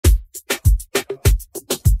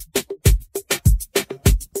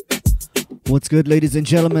What's good, ladies and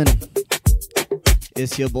gentlemen?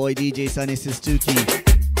 It's your boy DJ Sunny Sistuki.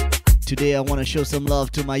 Today I want to show some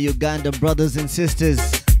love to my Ugandan brothers and sisters.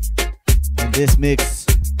 And this mix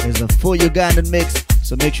is a full Ugandan mix,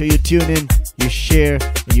 so make sure you tune in, you share,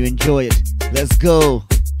 and you enjoy it. Let's go!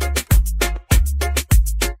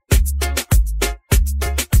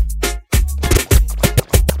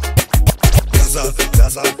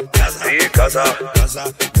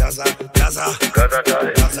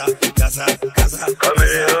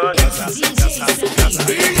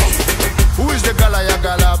 Who is the gala ya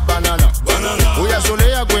gala banana? Uya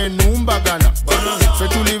solea gwen numba gana.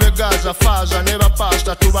 Fetulive Gaza faza never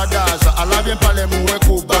pasta to badaza. Alabien pale muwe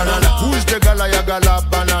ku banana. Who is the gala ya gala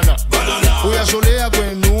banana? Uya solea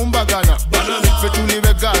gwen numba gana.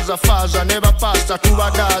 Fetulive Gaza faza never pasta to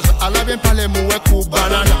badaza. Alabien pale muwe ku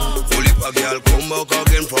banana. Fully a girl come back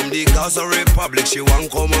again from the Gaza Republic. She want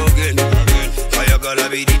come again. I gotta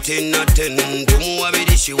be the 10 or 10. Don't be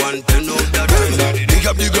the she want 10 out of 10. Big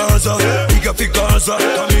up the Gaza, big up the Gaza.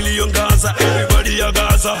 Chameleone Gaza, everybody a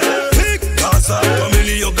Gaza. Big Gaza,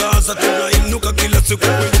 Chameleone Gaza. Tuna inuka kila siku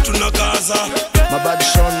kwetu na Gaza. My body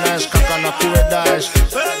so nice, kaka na kuwe dice.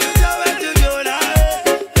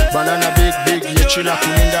 Banana big, yechila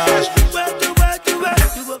kunindas.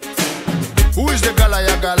 Who is the gala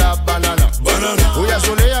ya gala banana? Uya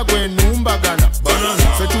solea gwen numba gana.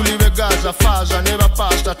 Fetulive Gaza faza never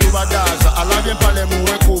pasta to badaza. Alabien pale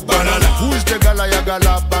muwe ku banana. Who is the gala ya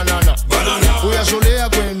gala banana? Uya solea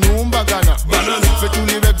gwen numba gana.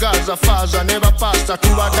 Fetulive Gaza faza never pasta to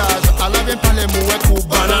badaza. Alabien pale muwe ku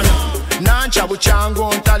banana. Nancha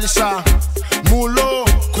buchango ntalisa. Mulo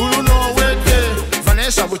kuluno wete.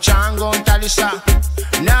 Vanessa buchango ntalisa.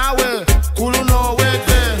 Nawe kuluno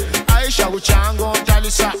wete. Aisha buchango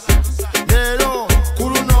ntalisa. Nero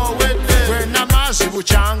kuluno wete. Wena mazi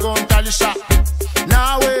buchango ntalisa.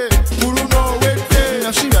 Nawe kuluno wete.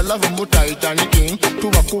 Nafsiga love muta itaniki.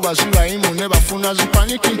 Tuba kuba ziwa imu neba funa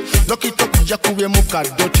zipaniki. Loki toki jakubye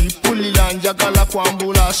mukadoti. Pulila njagala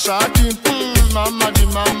kwambula sati. Mama di.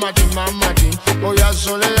 Oya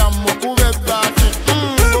zole ya mukube bati.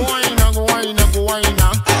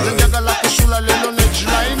 Guwaina. Njagala kusula lelo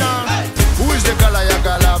nejilaina. Who is the gala ya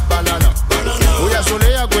gala banana? Oya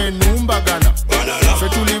zole ya gwen numba gana.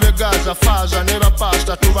 Fetulive Gaza faza never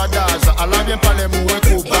pasta to badaza. Alabien pale muwe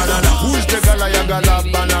ku banana. Who is the gala ya gala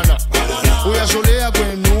banana? Oya zole ya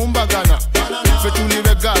gwen numba gana.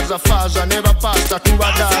 Fetulive Gaza faza never pasta to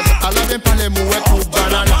badaza. Alabien pale muwe ku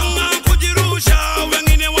banana.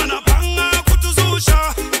 Wengine wanapanga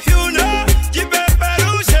kutuzusha. You know,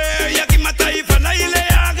 jipeperushe yaki mataifa na ile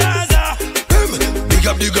ya Gaza. Big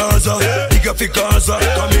up the Gaza, big up the Gaza.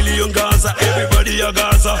 Chameleone Gaza, everybody a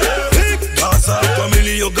Gaza. Big Gaza,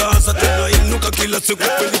 Chameleone Gaza. Tuna inuka kila siku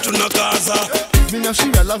kwetu na Gaza. Mina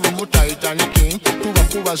siya love muta itaniki.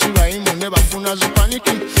 Kuba ziwa imu neba funa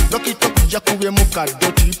zipaniki. Doki toki jakubye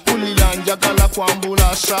mukadoti. Pulila njagala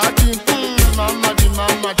kwambula sati. Mama di.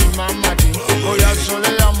 Oya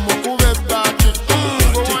zole ya mukube bati.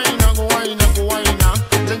 Guwaina.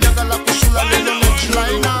 Njagala kusula lelo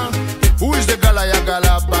nejilaina. Who is the gala ya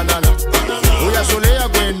gala banana? Oya zole ya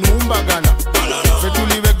gwen numba gana.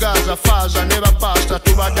 Fetulive Gaza faza never pasta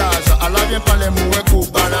to badaza. Alabien pale muwe ku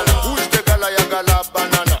banana. Who is the gala ya gala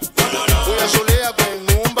banana? Oya zole ya gwen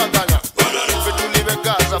numba gana. Fetulive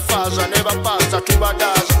Gaza faza never pasta to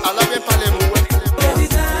badaza. Alabien pale muwe.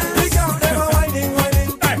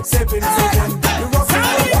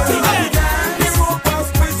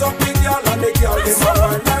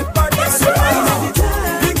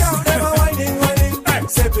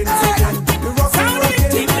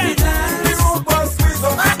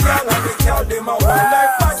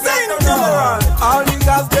 All the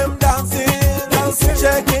girls them dancing,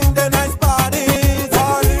 shaking the nice bodies.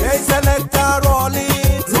 They select a roll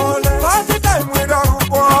it. Party time with a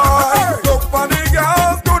boy. Look for the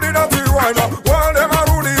girls, do the dirty wine. While them a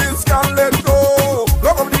rudies can let go.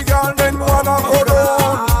 Look up the girl, then wanna go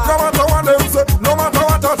down. No matter what them say, no matter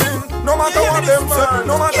what I think, no matter what them say,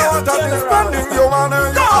 no matter what I think, spending your money,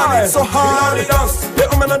 it's so hard. The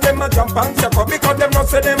women and them a jump and step up because them not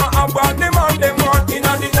say them a have what them and them want in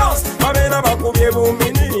the dance. Mamena bakubyebu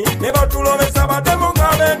mini, never to love us about them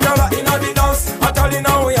ungabe ndala in the dance. Atali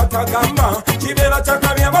na we atagamba, chibela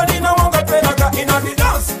chakamia badi na wanga twenaka in the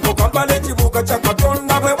dance. Mukambale chibuka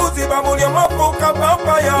chakatonda bwe buziba muli mapuka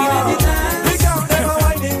papaya. We got them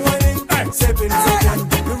whining, stepping. We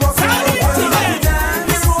rock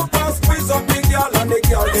the rope and squeeze up the girl and the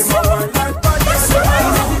girl them a wine like bad.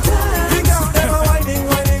 We got them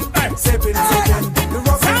whining, stepping. We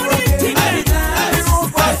rock the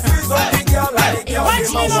rope and squeeze up the girl and the girl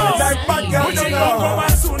them a wine like bad.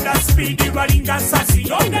 speed balinga nsasi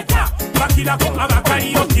yondeka bakirako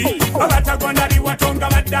abakaliyoki abatagona liwatonga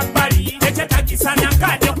badabbali ekyetagisana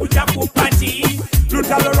nkadde kujja ku pati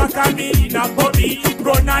lutalo lwa Kamili na Bobby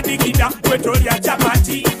ngonadigida kwetolya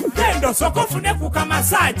chapati endo sokofune ku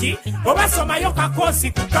kamasaji obasomayo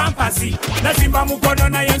kakosi ku kampasi nazimba mukono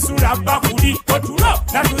naye nsula bakuli otulo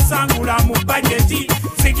natusangula mu bajeti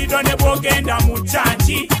sigido ne bwogenda mu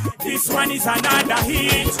chanchi. This one is another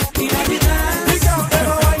hit.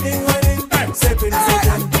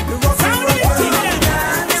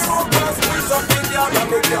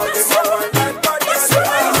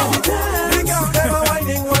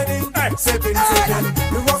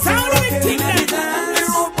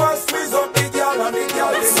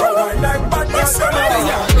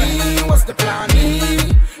 What's the plan?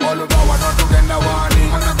 All of our not together one.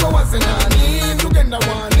 Wanna go as in a together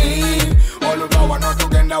one. All of our not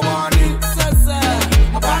together one.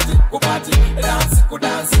 Go party, dance.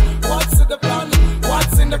 What's the plan?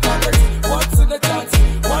 What's in the context? What's in the chance?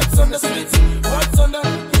 What's on the streets? What's on the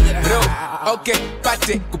okay,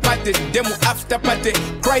 party, demo after party.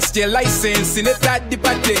 Christ your license in the third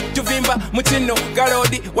party. Tuvimba mutino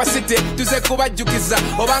galodi wasite tuze kubajukiza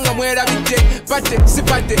obanga mwera bite party si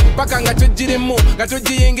party paka nga tujiremu nga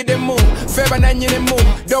tujiyingidemu feba nanyinemu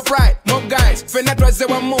dope right mob guys fena twaze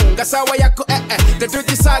wamu gasawa yako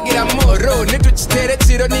tetukisagira moro netukitere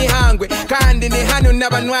kiro ni hangwe kandi ni hano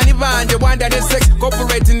n'abanwani banje wanda ne sex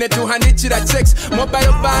corporate ne tuhandikira checks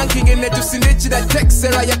mobile banking ne tusindikira text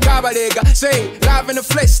era yakabalega say live in the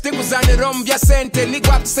flesh tikuzane rom bya sente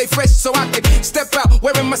nigga have to say fresh so I can step out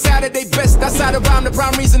wearing my Saturday best that's how around the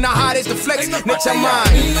prime reason the hard is the flex not your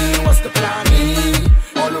mind. What's the plan?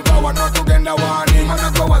 All of our not together one.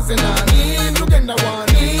 Wanna go as in a together one.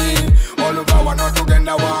 All of our not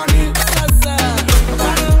together one.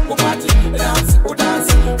 Go party, dance.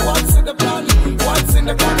 What's in the plan? What's in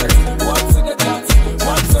the context? What's in the dance?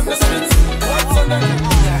 What's on the streets? What's on the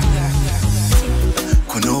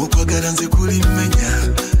kuno kwagala nze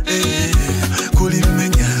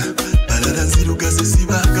kulimenya balala nziruga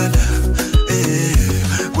zisibagala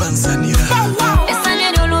gwansanira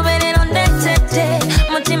esanyero luberero ndetete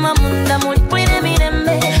mutima munda muli kwire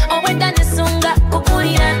mirembe obwedda nesunga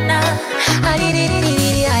kukulirana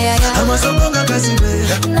aliriririri ayaya amasoko nga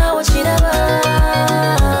gazimera nawo kiraba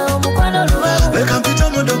omukwano lubabu leka mpita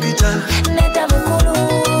mu dokita neta mukulu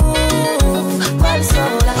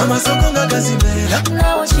kwalisobola amasoko nga gazimera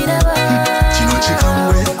nawo kiraba kino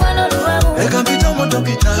kikamwe omukwano lubabu leka mpita mu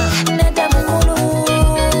dokita neta mukulu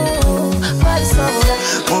kwalisobola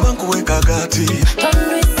oba nkuweka gati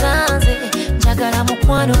tondwisanze njagala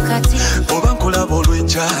mukwano kati oba nkulaba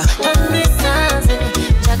olw'enkya tondwisanze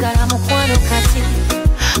njagala mukwano kati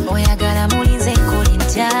oyagala mulinze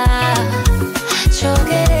nkolintya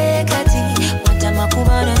kyogere kati watama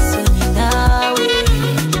kuba n'essonyi naawe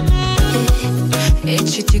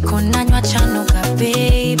ekitiko nanywa kyanoga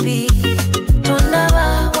baby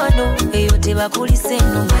tondaba wano eyo tebakulise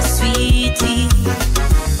no maswiti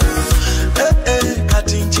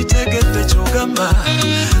kati nkitegedde kyogamba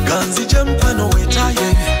kanzije mukwano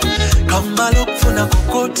wetaye kamala okufuna ku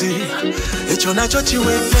koti ekyo nakyo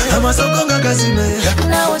kiwedde amasoko nga gazimera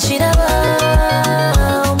nawo kiraba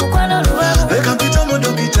omukwano lubabu leka mpita mu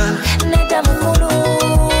dokita neta mukulu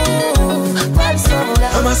kwalisobola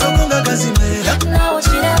amasoko nga gazimera nawo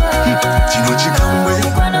kiraba kino kikamwe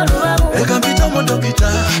omukwano lubabu leka mpita mu dokita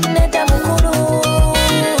neta mukulu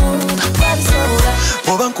kwalisobola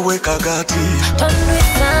oba nkuweka gati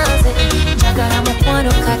tondwisanze njagala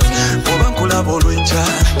mukwano kati oba nkulaba olw'enkya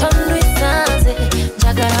tondwisanze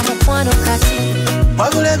njagala mukwano kati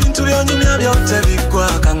wabula ebintu byonyumya byotebiggwa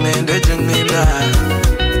kaŋŋende gye ŋŋenda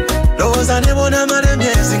lowooza ne bona mala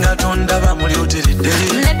emyezi nga tondaba muli otiridde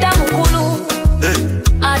neta mukulu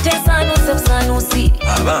ate sanuuse busanuusi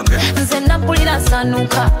abange nze nampulira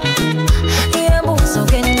nsanuka yembuuzo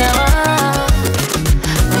gendawa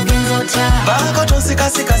ogenza otya baako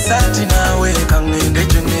tonsikasika saati naawe kaŋŋende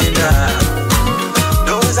gye ŋŋenda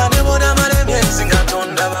lowooza ne bona mala emyezi nga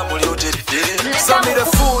tondaba muli otiridde. Send me the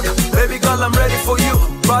food, baby girl, I'm ready for you.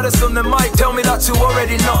 Brothers on the mic, tell me that you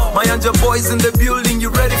already know. My and your boys in the building, you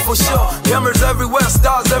ready for sure. Cameras everywhere,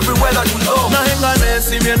 stars everywhere that we go. Nahenga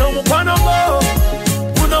nesimye n'omukwano gwo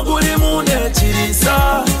guno gulimu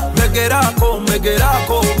n'ekirisa megerako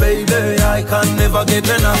baby I can never get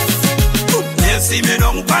enough. Nesimye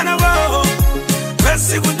n'omukwano gwo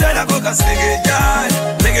wesiguddelako kasegeja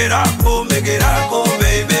megerako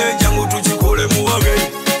baby jangu tukikole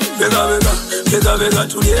muwage Bega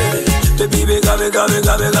tulye, baby bega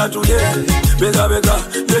tulye, bega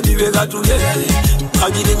baby bega tulye,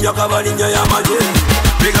 agirinja kabalinya ya maje,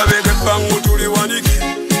 bega bangu tuli waniki,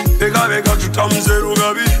 Bega bega tutamuze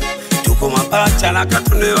rugabi tukoma pacha na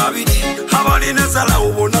katune babiri abali nesala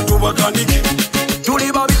ubona tubakaniki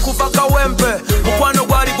tuli babi kuva kawempe mukwano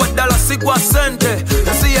gwali gwaddala sigwa sente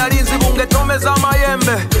ensi yalinzi bungetomeza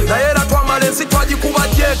amayembe naye era twamala ensi twagikuba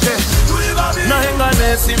jeke naye nga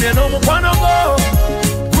nesimye n'omukwano gwo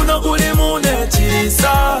guno gulimu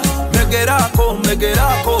n'ekirisa megerako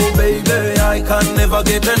baby I can never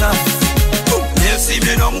get enough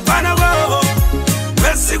nesimye n'omukwano gwo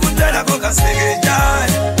wesiguddelako kasegeja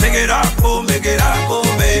megerako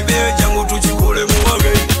baby jangu tukikole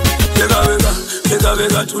muwage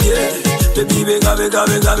Bega tulye, baby bega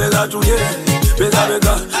tulye,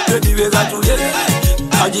 bega tulye,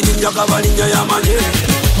 ajirinja kabalinja yamanye.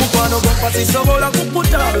 Mukwano gwapasi sobola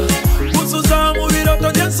kukuta, kusuza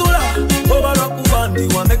mubiroto jensula, obala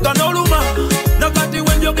kubandi wameka n'oluma, nakati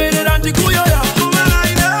wenjogerera nti kuyoya.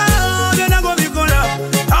 Kumalaina, gena gobikola,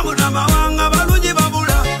 abuna mawanga balungi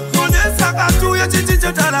babula, konesa katuye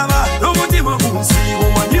chichicho talaba, n'omutima kunsi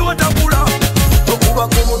omanyi watakula. Okuba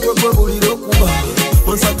kumutwe gwe buliro kuba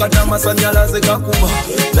onsakata amasanyalaze gakuba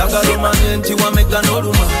lagala omanye nti wamega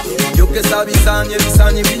n'oluma njokesa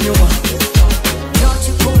bisaanye binyuma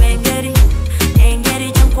Gyokikuba engeri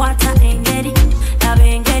gyonkwata engeri laba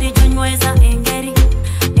engeri gyonyweza engeri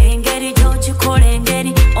gyokikola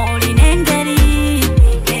engeri olina engeri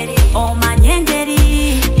omanye engeri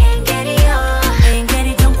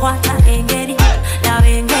gyonkwata engeri laba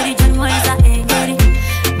engeri gyonyweza engeri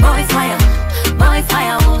boy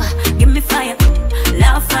fire, oh, give me fire,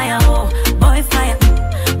 love fire, oh, boy fire,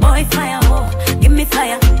 oh, give me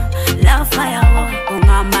fire, love fire, oh.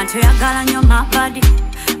 Ungamba tuyagala nyo my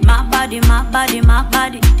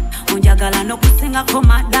body, unjagala nokusingako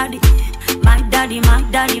my daddy,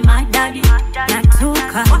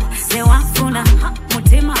 natuka, sewafuna,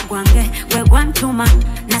 mutima gwange, we gwantuma,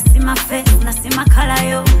 nasima face, nasima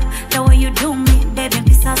kalayo, the way you do me, baby,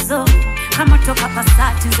 mpisa so. Kama toka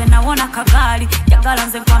pasati nze nawona kagali jagala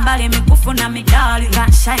nze kwambale mikufu na midali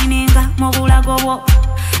gun shininga mubulago wo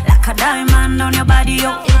like a diamond on your body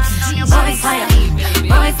yo boy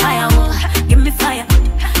fire oh give me fire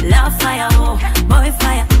love fire oh boy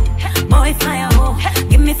fire oh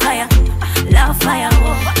give me fire love fire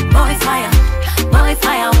oh boy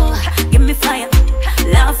fire oh give me fire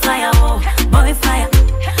love fire oh boy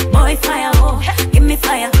fire oh give me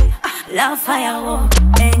fire love fire oh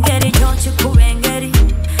engeri gyokikuba engeri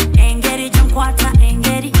gyonkwata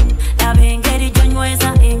engeri laba engeri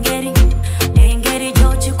gyonyweza engeri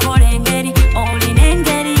gyokikola engeri olina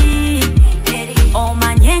engeri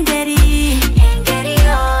omanye engeri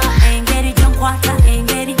gyonkwata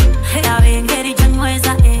engeri laba engeri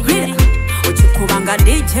gyonyweza engeri okikuba nga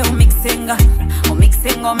DJ umixinga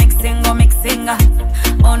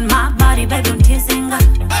on my body baby untezinga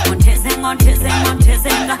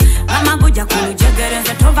mama guja kulujegere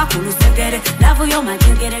nze tova kulusegere love yo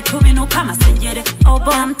majegere tuminuka masejere oh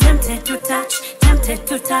boy I'm tempted to touch I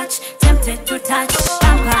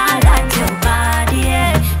like your body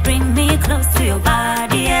yeah bring me close to your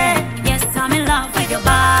body yeah yes I'm in love with your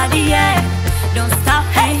body yeah don't stop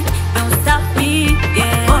me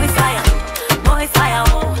yeah boy fire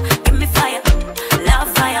oh give me fire love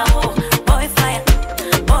fire oh boy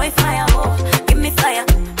fire oh give me fire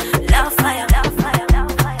love fire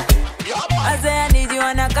I say I need you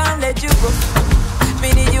and I can't let you go.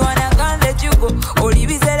 Me need you and I can't let you go. Oli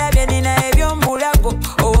bizera byenina ebyombulako.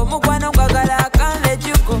 Oh mukwano kwagala I can't let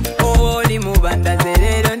you go. Oh oli mubanda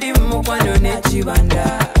zerero ndi mukwano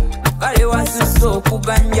n'ekibanda. Kale wasuso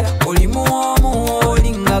okuganja oli muwomu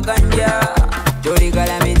olinga ganja. Toli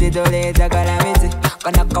kalamizi toleta kalamizi.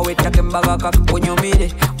 Kana kaweta kembaga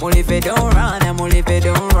kakunyumire. Mulife don't run and mulife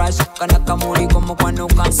don't rush. Kana kamuli komukwano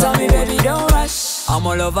kansa. So me baby don't rush. I'm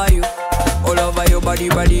all over you body,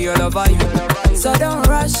 all over you. So don't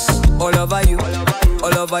rush. All over you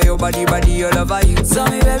body, all over you. So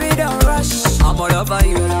me baby don't rush. I'm all over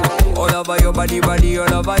you your body,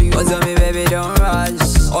 all over you. So me baby don't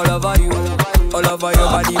rush. All over your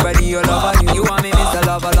body, all over you. You want me Mr.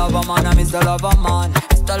 Lover man, I'm Mr. Lover man.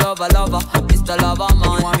 Mr. Lover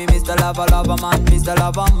man. You want me Mr. Lover man, Mr.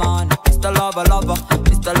 Lover man. Mr.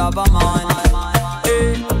 Lover man.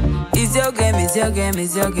 Hey. It's your game, yeah.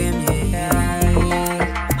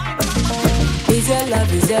 It's your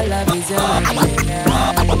love, yeah.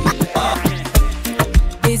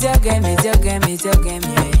 It's your game,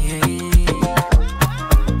 yeah.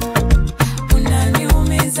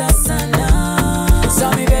 Unaniumiza sana. So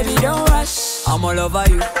me baby don't rush. I'm all over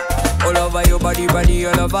you body,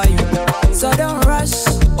 all over you. So don't rush.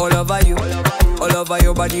 All over you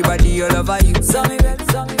body, all over you. So me baby.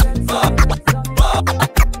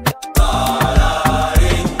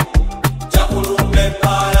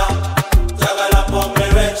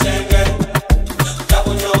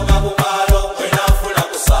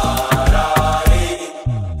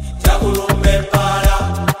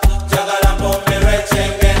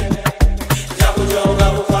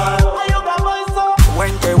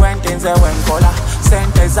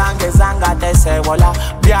 wola.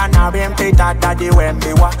 Biana bempita daddy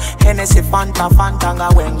wembiwa. Hennessy Fanta nga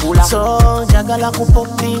wengula. So jagala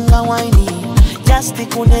kupopinga waini. Just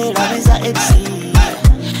kunera biza exi.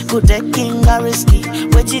 Kutekinga risky.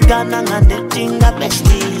 Wechigana ngandetinga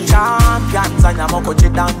bestie. Champions anyamoko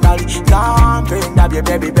chidandali. Kampenda bye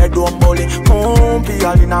baby bedroom bully. Kumpi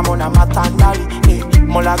alina mona matandali.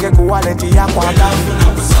 Molage kuwaleti ya kwa dali.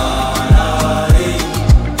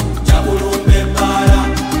 Jabulumbe para.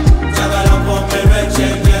 Jagala pompe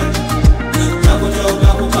rechenge. Jakujoga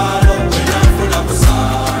kubalo. Wenafuna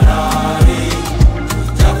kusarari.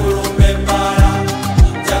 Jabulumbe para.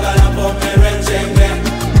 Jagala pompe rechenge.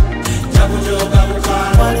 Jakujoga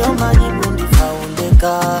kubalo. Waliomanyi bundi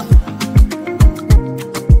faundeka.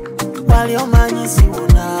 Waliomanyi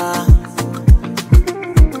siwona.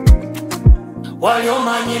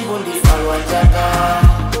 Waliomanyi bundi falwanjaga.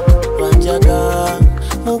 Wanjaga.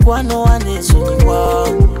 Mugwano wanesuniwa.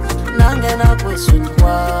 Nange na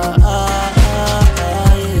kwesuniwa.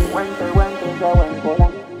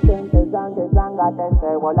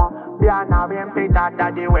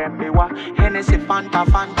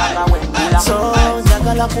 So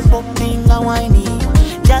jagala kupopinga waini.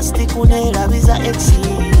 Just kunera biza exi.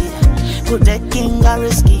 Kutekinga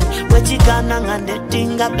risky. Wechigana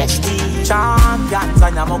ngandetinga bestie. Champions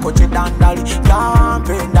anyamoko chidandali.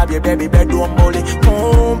 Kampenda bye baby bedroom bully.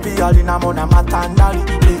 Kumpi alina mona matandali.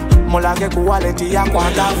 Molage kuwaleti ya kwa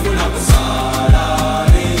dali. Wenafuna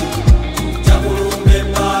kusarari. Jabulumbe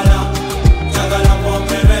para. Jagala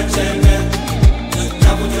pompe rechenge.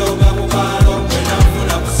 Jakujoga kubalo.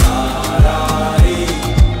 Wenafuna kusarari.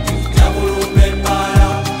 Jabulumbe para.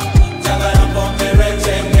 Jagala pompe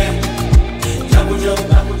rechenge. Jakujoga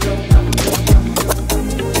kubalo.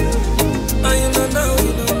 You don't know.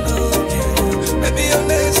 Baby, you're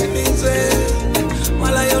lazy, me say.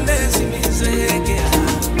 While you're lazy, me say.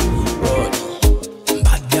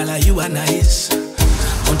 Bad girl, you are nice.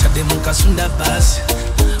 Onta de mukasunda basi.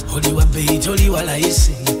 Oli wa beat, oli wa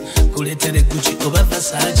laisi. Kuletere Gucci over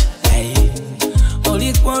Versace. Hey.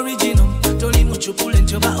 Oli kwa original. Toli muchukule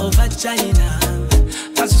njoba over China.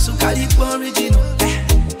 Kasusu kali kwa original.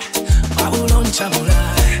 Paulo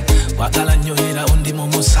nchamula. Wakala nyohera undi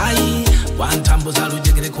momusai. Wantambuza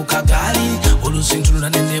lujegere kukagali. Olusintruna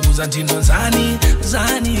nenebuza ntino zani.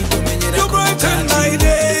 Zani kumenyera You brighten my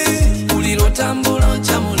day. Uliro tambulo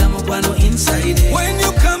nchamula mugwano inside. When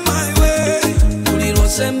you come my way. Uliro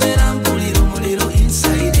sembera mpuliro muliro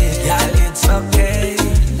inside. Yeah, it's okay.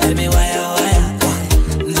 Let me wire.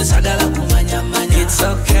 Nzisagala kumanya. It's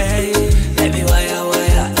okay. Let me wire.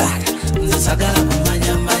 Nzisagala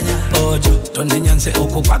kumanya. Ojo, tonenyanse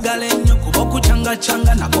okukwagala ennyo kuba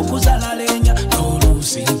okuchanga nako kuzala lenya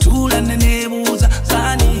n'oluusi ntula nenebuuza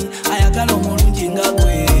zani ayagala omulungi nga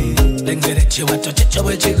gwe lengere kiwato kyekyo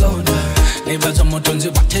bwe kigonda nebaza omutonzi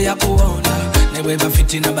bwate yakuwona ne bwe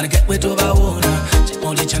bafitina baleke bwe tobawona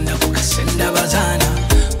kimuli kyandakukasenda bazaana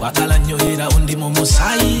wagala nnyo era undi mu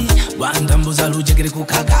musayi lwantambuza lujegere ku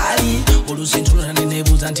kagali oluusi ntula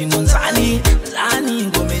nenebuuza nti nonzani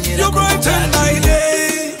ngomenyera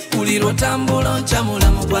Uliro tambulo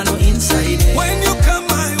nchamula mugwano inside. When you come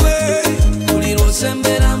my way. Uliro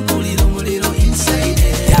sembera mpuliro muliro inside.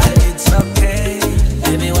 Yeah, it's okay.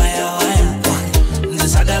 Baby, wire.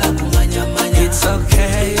 Nzisagala kumanya. It's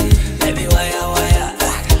okay. Baby, wire.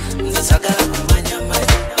 Nzisagala kumanya.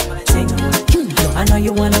 I know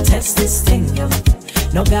you wanna test this thing, yo.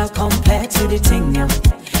 No girl compare to the thing, yo.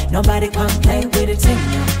 Nobody can play with the thing,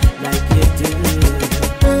 yo. Like you do.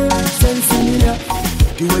 Familiar.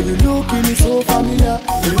 The way you looking is so familiar.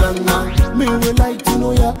 Me will like to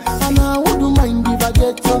know ya. And I wouldn't mind if I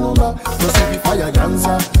get your number. Cause if you fire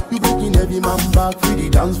dancer, you breaking every man back for the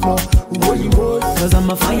dance floor. Boy. Cause I'm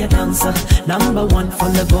a fire dancer. #1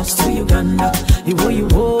 from Lagos to Uganda. Will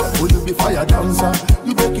you be fire dancer?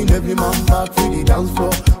 You breaking every man back for the dance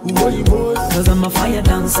floor. Boy. Cause I'm a fire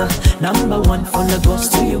dancer. #1 from Lagos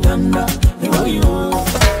to Uganda.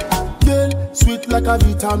 Girl, sweet like a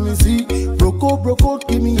vitamin C. Broco,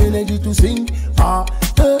 give me energy to sing.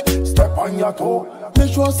 Step on your toe.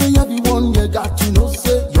 Make sure say you're the one you got to know.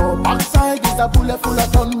 Say your backside is a bullet full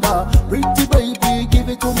of thunder. Pretty baby, give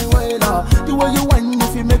it to me well. The way you whine,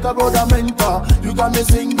 if you make a brother mentor, you got me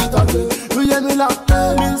sing it again. You hear me laugh,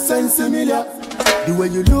 me sense familiar. The way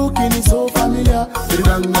you looking is so familiar.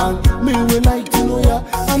 Me will like to know ya.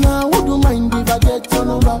 And I wouldn't mind if I get your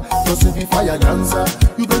number. Cause if you fire dancer,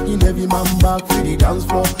 you breaking every man back for the dance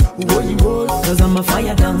floor. Cause I'm a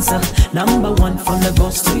fire dancer. #1 from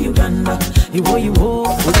Lagos to Uganda. Would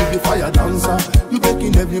you be fire dancer? You breaking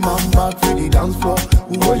making every man back to the dance floor.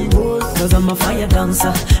 Cause I'm a fire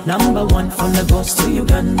dancer, #1 from Lagos to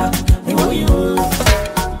Uganda.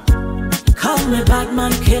 Call me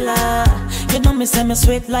Batman killer. You know me say me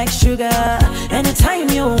sweet like sugar. Anytime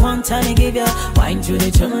you want, I give you wine to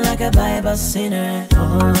the tune like a Bible sinner.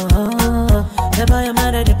 Oh, the boy I'm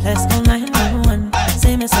out of the place, call 911.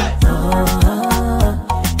 Say me say, oh,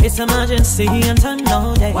 it's emergency and time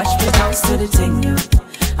no day. Watch me bounce to the thing, yo.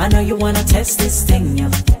 I know you wanna test this thing, yo.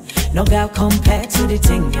 No girl compared to the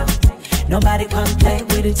thing, yo. Nobody can play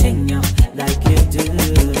with the thing, yo, like you do.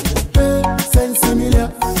 Hey, sense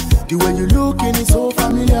similar. The way you looking is so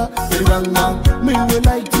familiar. Me will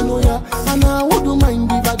like to know ya. And I wouldn't mind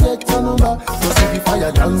if I get your number. Cause if you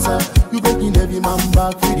fire dancer, you making every man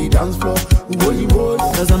back to the dance floor.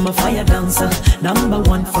 Cause I'm a fire dancer,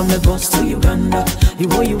 #1 from Lagos to Uganda. You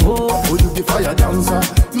the fire dancer,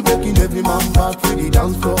 you making every man back to the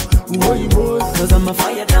dance floor. Cause I'm a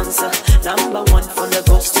fire dancer, #1 from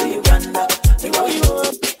Lagos to Uganda.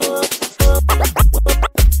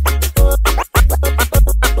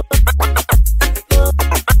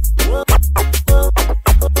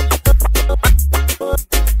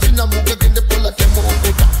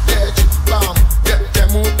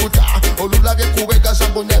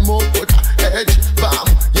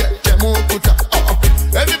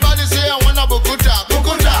 Everybody say I wanna bukuta,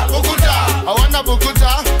 bukuta, bukuta. I wanna bukuta.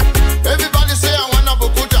 Everybody say I wanna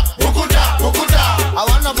bukuta, bukuta, bukuta. I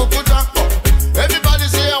wanna bukuta. Everybody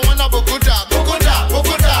say I wanna bukuta, bukuta,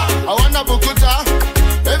 bukuta. I wanna bukuta.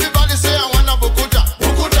 Everybody say I wanna bukuta,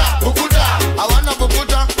 bukuta, bukuta. I wanna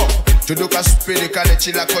bukuta. Tuduka spirika le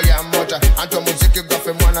chila koya mota. Anto muziki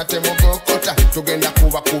gafe mwana temo bokota. Tugenda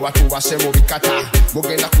kuba tuwase mubikata.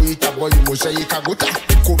 Mugenda kuita boy muzeyi kaguta.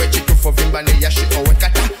 Kube chitufo vimbane yashi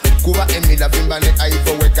owekata. Kuba emila vimbane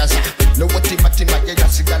aivo wegaza. No wati matima yeya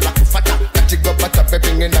sigala kufata. Katigo bata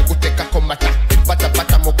baby ngenda kuteka komata.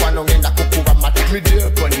 Bata mokwano ngenda kukuba mata. Me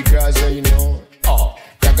dear pony gaza you know. Oh,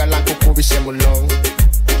 jagala kukubi semulo.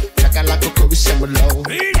 Jagala kukubi semulo.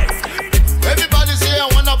 Everybody say I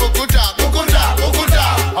wanna bukuta, bukuta, bukuta.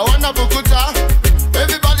 I wanna bukuta.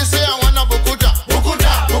 Everybody say I wanna bukuta,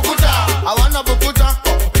 bukuta, bukuta. I wanna bukuta.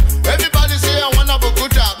 Everybody say I wanna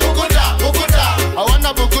bukuta, bukuta, bukuta. I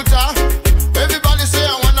wanna bukuta. Everybody say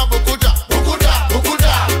I wanna bukuta, bukuta,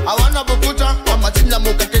 bukuta. I wanna bukuta. Amatina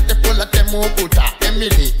mukatete pola temu bukuta.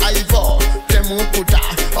 Emily Ivo temu bukuta.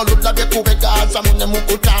 Olula be kubeka samune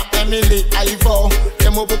mukuta. Emily Ivo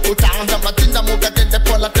temu bukuta. Amatina mukatete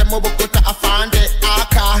pola temu bukuta. Afande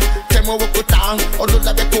aka temu bukuta.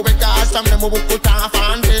 Olula be kubeka samune mukuta.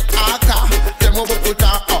 Afande aka temu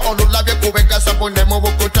bukuta. Olula be kubeka samune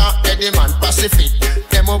mukuta. Ediman Pacific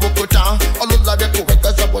temu bukuta. Olula be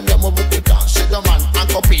kubeka samune mukuta. Sidoman and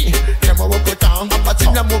copy temu bukuta.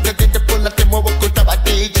 Amatina mukatete pola temu bukuta. Ba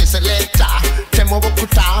DJ selector temu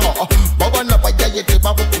bukuta. Baba na bayaye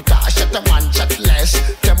temu bukuta. Shataman shatless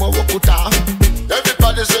temu bukuta.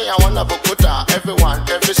 Everybody say I wanna bukuta. Everyone,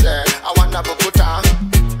 every say I wanna bukuta.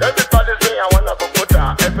 Everybody say I wanna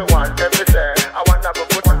bukuta. Everyone, every say I wanna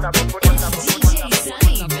bukuta.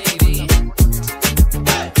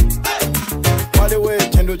 Waliwe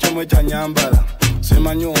chendo chomwe cha nyambala.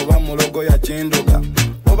 Semanyo oba mulogo ya chendoga.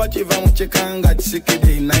 Oba chiva mchikanga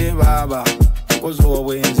chisikidi nae baba. Kozo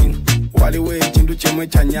wawenzi. Waliwe chendo chomwe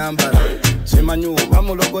cha nyambala. Semanyo oba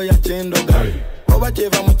mulogo ya chendoga. Oba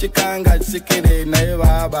chiva mchikanga chisikidi nae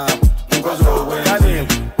baba. Kozo wawenzi.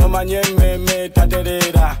 Omanye meme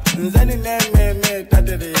taterera. Nzeni meme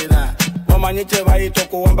taterera. Omanye cheva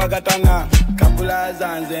itoko wambagatana. Kabula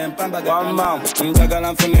zanze mpamba gatana.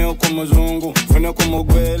 Njagala mfune okumuzungu. Mfune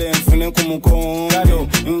kumugwele, mfune kumukongo.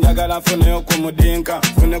 Njagala mfune okumudinka.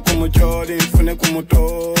 Mfune kumuchori, mfune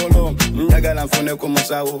kumutolo. Njagala mfune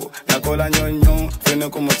kumusawo. Nakola nyonyo, mfune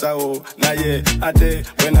kumusawo. Naye ate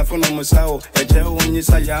wena fune musawo. Eche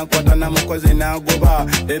unyisa yankwata na mukozi nagoba.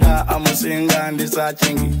 Era amusinga ndisa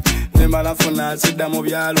chingi. Nemala funa sida mu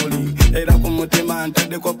byaluli. Era kumutima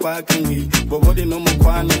ntadeko parkingi. Bobodi no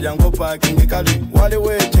mukwano jango parkingi kali.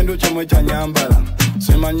 Waliwe chindu chomwe cha nyambala.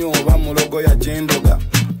 Semanyo oba mulogo ya chendoga.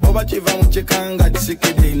 Oba chiva mchikanga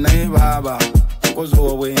chisikidi nae baba. Kozo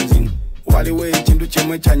wawenzi. Waliwe chindu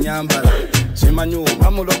chomwe cha nyambala. Semanyo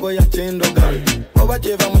oba mulogo ya chendoga. Oba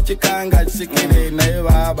chiva mchikanga chisikidi nae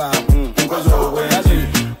baba. Kozo wawenzi.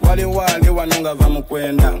 Wali wanonga va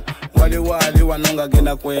mukwenda. Wali wanonga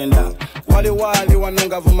genda kwenda. wali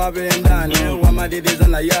wanonga vuma bendani wamadiriza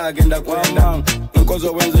na yagenda kwenda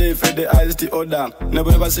nkozo wenzi fede iced order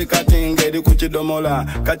nebwe basikatinga eri kukidomola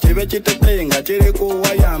kachibe kitetenga kiri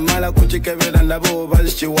kuwaya mala kukikebera ndabo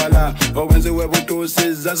bazikiwala obwenzi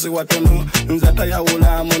webutusiza siwatono nzata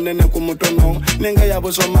yawula munene ku mutono nenga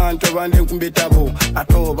yabusoma nto bandi kumbitabo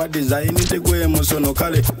ato ba design tegwe musono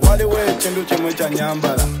kale waliwo ekintu kimwe kya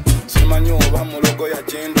nyambala simanyi oba mulogo ya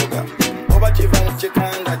kinduga oba kiva mu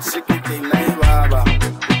kikanga kisikike naye baba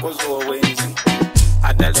kozo wenzi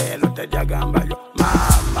atalelo tajagambayo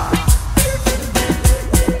mama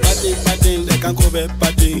patin de kankobe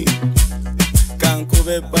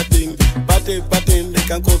patin de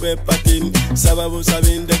kankobe patin sababu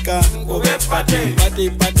sabinde kankobe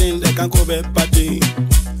patin de kankobe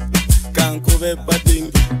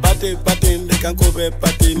patin de kankobe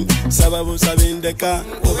patin sababu sabinde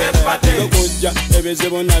kankobe patin kujja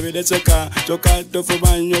ebizibu nabideseka choka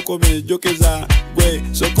tofubanyo kubijukiza gwe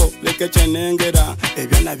soko leke chenengera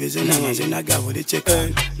ebyana bizina mazina gabuli cheka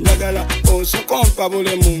ndagala osokompa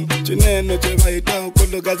bulemu kineno kyebayita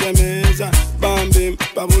okudugaza meza bambi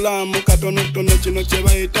babulamu katono tono kino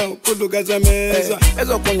kyebayita okudugaza meza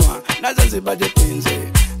ezo kunywa nazo zibajetinze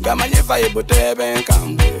ngamanyi vibe tebe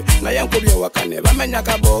nkambwe naye nkubye wakane bamenya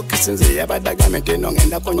kabokisi nze yabadagamete no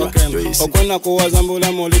ngenda kunywa juice okona kuwaza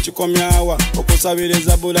mbulamu likikomyawa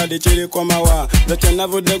okusabiriza buladi kirikomawa leke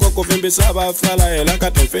navuddeko kuvimbisa abafala era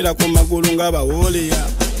katemfera ku magulu ng'abawuliya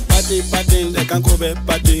patin de kankobe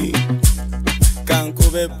patin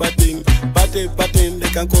de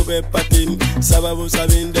kankobe patin sababu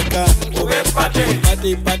sabinde kankobe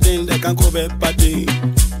patin de kankobe patin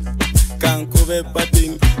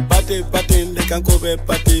de kankobe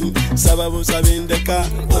patin sababu sabinde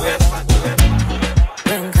kankobe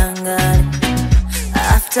Kangari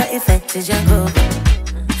after effect jango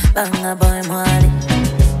banga boy mwali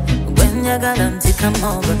when you got them to come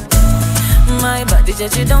over my body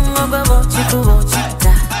just you don't go go chiku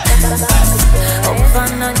chita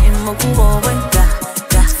ofana nyimo kubo wenda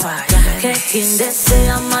kekinde se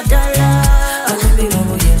amadala bambiro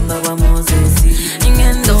muyemba wa Moses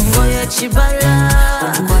ingendo ngoye chibala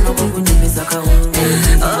kwano kunyimiza kaungu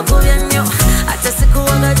okuyenyo ate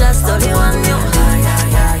sikuwaga just only one yo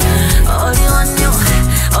only one yo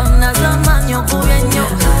ona zamanyo okuyenyo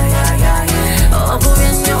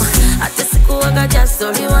okuyenyo ate sikuwaga just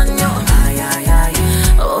only one yo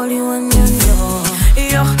only one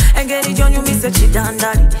yo engeri jonyu mise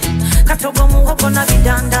chidandali katogo muhogo na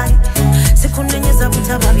bidandali sikunenyeza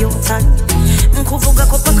butaba byotali nkuvuga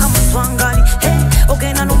ko paka muswangali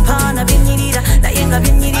ogena nupana binyirira nayenga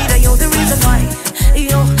binyirira you're the reason why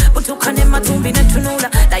yo butukane matumbi netunula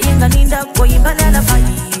nayenga ninda koyimba la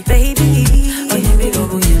fight baby oyembiro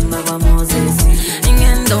buyemba ba Moses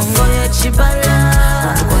ingendo ngoye chibala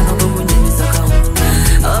kwano kunyimiza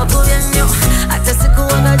kaunga okuyenyo ate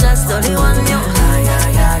sikuwaga just only one yo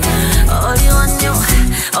only one yo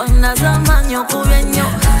ona zamanyo kuyenyo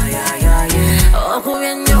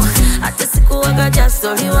okuyenyo ate sikuwaga just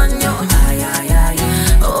only one yo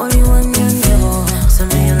only one yo so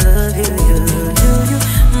me I love you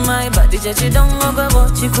my body just you don't go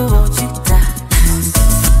chikubo chita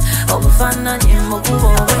obufana nyimo kubo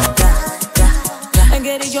wenda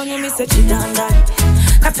engeri jonyo mise chidandali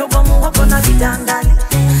katogo muhogo na bidandali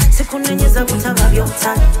sikunenyeza butaba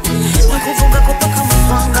byotali nkuvuga ko paka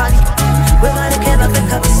muswangali webarekeba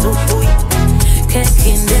beka bisubuyi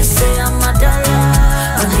kekinde se amadala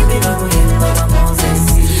bambiro buyemba wa Moses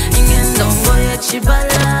ingendo ngoye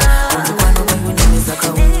chibala kwano kunyimiza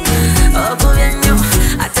kaungu okuyenyo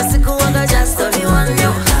ate sikuwaga just only one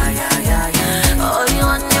yo only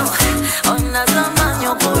one yo ona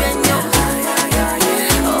zamanyo okuyenyo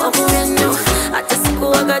okuyenyo ate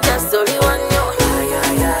sikuwaga just only one yo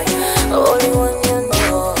only one yo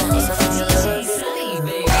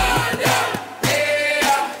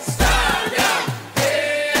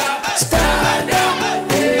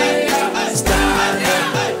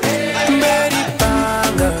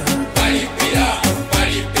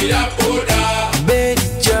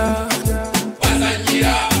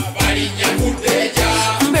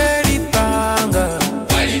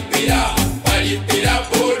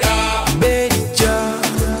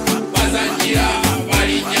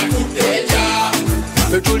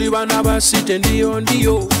Site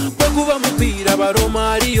ndiyo bwekuba mupira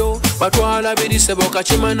baromaliyo batwala birisebo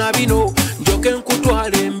kachimana bino njoke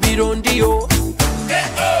nkutwala embiro ndiyo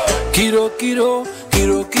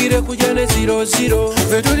kiro kujane 00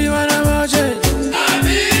 vetuli bana baje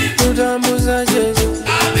tutambuza jeje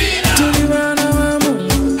tuli bana wa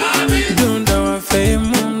Mungu dunda wa fame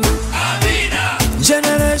Mungu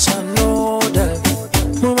generation order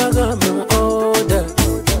mubagambe mu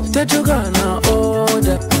tetugana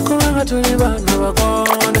order kubanga tuli bana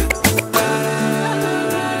bakonda.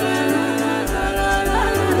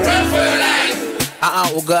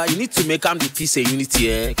 Oga, you need to make am the peace and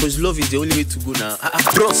unity, because love is the only way to go now.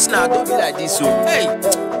 Bros, now don't be like this, so hey.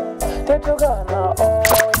 Tetugana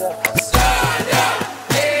order. Stand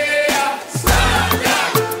up, hey, stand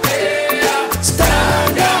up, hey,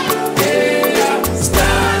 stand up, hey,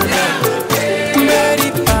 stand up, hey.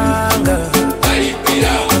 Beri panga, bari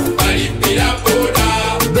pira boda,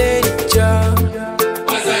 beri cha,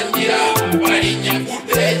 mazangira, bari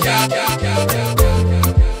nyakuteja.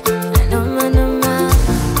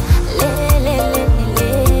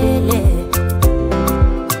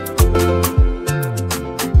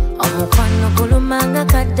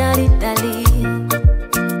 Kadali dali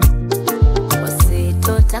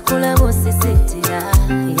wasito takula bosisitira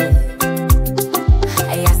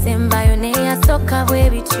ayasemba yone yasoka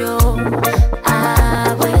bwebityo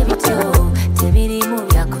bwebityo tebirimu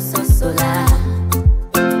byakusosola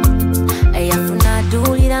ayafuna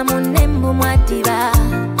dulira munembu mwadiba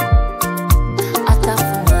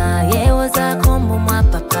atafuna yewozaako mumwa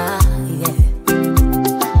papa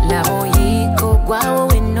labo yiko gwawo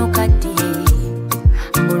wenokadi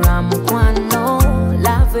mukwano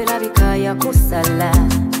lave labikaya kusala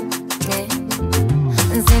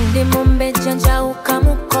nzendi mumbeja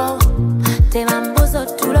njawukamuko tebambuzo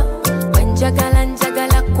tulo wenjagala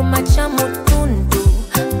njagala kumacha mutundu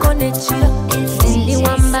konechiro ndi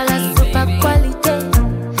wambala super quality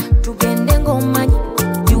tugende ngomanyi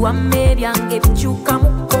biwame byange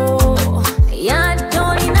bikyukamuko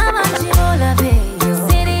yadoli n'abakibola beyo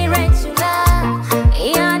siri regular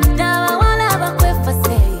yadawa wala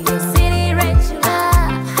bakwefase siri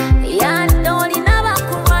regular yadoli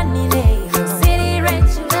n'abakulwanire siri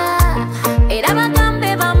regular era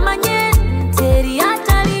bagambe bamanye teri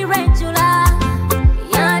atali regular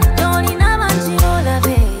yadoli n'abakibola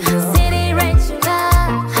beyo siri regular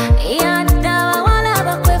yadawa wala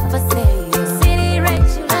bakwefase siri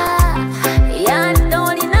regular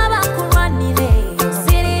yadoli n'abakulwanire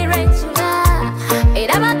siri regular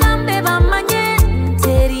era bagambe bamanye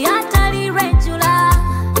teri atali regular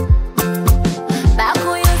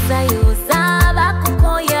bakuyuzayuza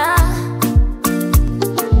bakukoya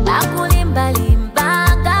bakulimbalimba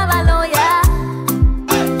ng'abaloya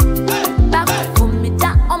bakufumita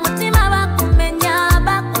omutima bakumenya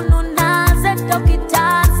bakununa ze dokita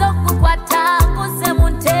zokukwata kuze mu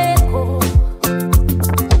nteeko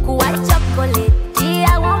kuwa chokoleti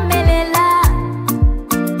awomelela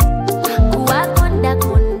kuwa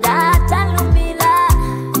kondakonda talumila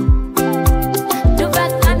tuva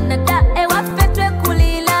Canada ewaffe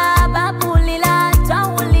twekulila babulila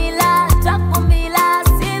twawulila twakumila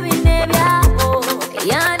sibine byabo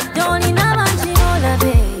yadoli n'abakibola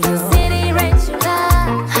beyo siri regular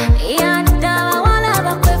yadaba wala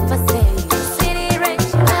bakwefase siri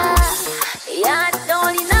regular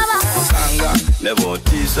yadoli Kanga, never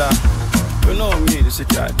teaser. You know me,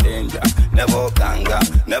 sit a danger. Never kanga,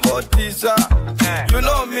 never teaser. You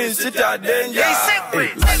know me, sit a danger.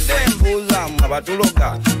 Madem buza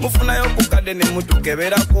mabatuloka. Mufuna yokukade ne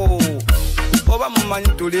mutukeberako. Oba mumanyi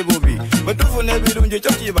tuli bubi bwetufuna ebirungi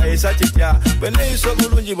kyo kibayisa kitya bweneyisa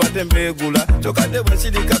obulungi bwatembeegula kyokadde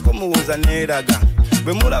bwensidikako muwuza neeraga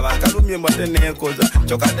bwe mulaba akalumye mbwate neekoza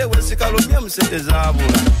kyokadde bwensikalumye musente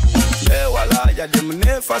zaabula ewala yadde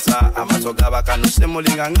muneefasa amaso gabakanuse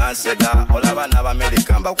mulinga ngansega olaba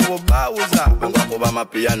n'abamerika mbakuba baawuza bwengakuba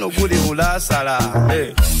amapiyano guli bulasala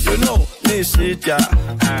you know me sitya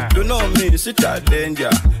you know me sitya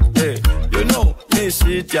danger you know me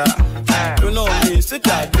sitya you know me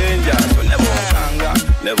sitya danger so never kanga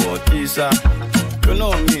never teaser you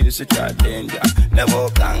know me sitya danger never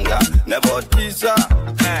kanga never teaser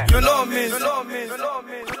you know me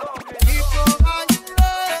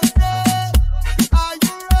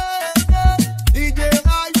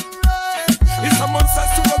It's a monster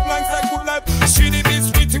super blank like good life. She the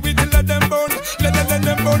beast with let them burn. Let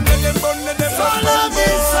them burn. So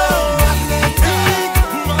lovely, so magnetic.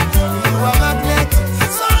 You are magnetic.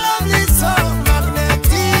 So lovely, so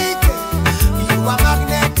magnetic. You are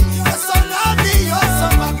magnetic. You're so lovely, you're so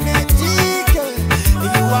magnetic.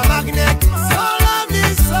 You are magnetic. So lovely,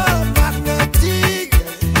 so magnetic.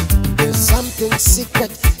 There's something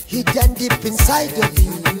secret hidden deep inside of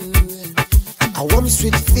you. A warm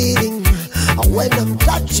sweet feeling when I'm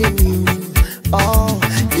touching you. Oh,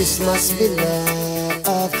 this must be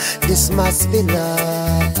love. This must be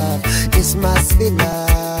love. This must be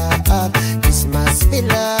love. This must be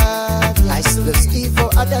love. I see the ski for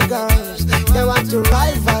other girls. They want to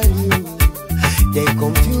rival you. They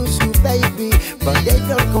confuse you, baby, but they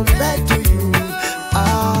don't compare to you.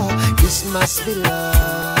 Ah. This must be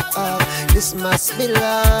love. This must be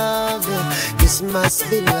love. Yeah. This must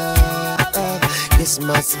be love. This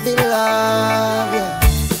must be love. Yeah.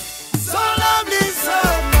 So lovely, so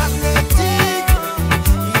magnetic.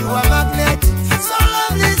 You are magnetic. So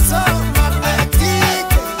lovely, so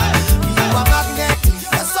magnetic. You are magnetic.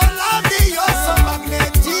 You're so lovely, you're so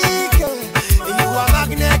magnetic. You are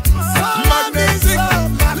magnetic. So lovely, so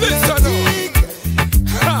magnetic.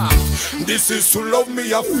 This is to love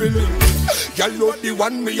me a feeling. You're not the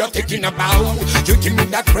one me a thinking about. You give me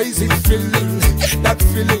that crazy feeling. That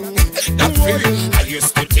feeling, that feeling. I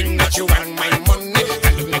used to think that you want my money.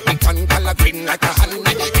 Can you make me turn color green like a honey?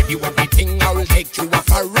 Give you everything, I'll take you a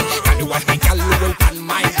foreign. Can you want me, girl, you will pan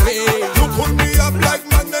my way. You put me up like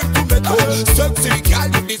magnet tomato. Sexy girl,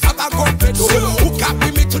 you deserve a completo. Who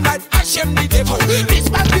copy me tonight, I shame the devil. This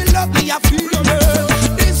must be love, me a feel.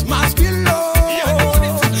 This must be love.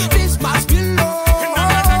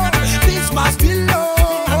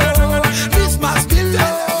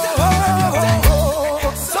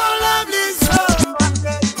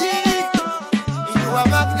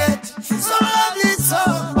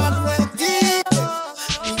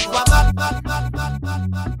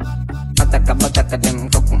 Bataka dem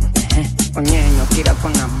kokum, onyenyo kira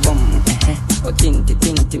kona bom, otinti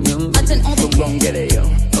tinti myum, ogbongere yo,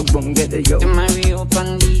 Mario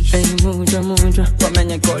Pandi, muja muja,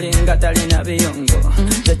 wamenye kolinga talina biyongo,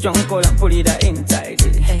 chonkola pulira inside,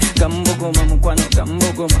 gambogoma mukwano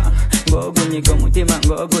gambogoma, ngogunyiga mutima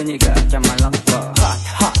ngogunyiga chamalangwa,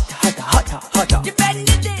 hot, you bend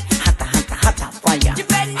it, hot, fire, you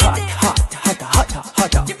bend it, hot,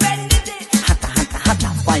 you bend it, hot,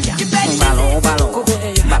 fire, you bend it,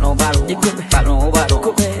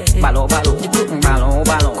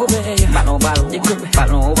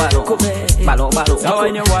 balo, so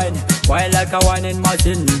when you wine like a whining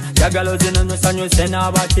machine, your girl is in the sun, you send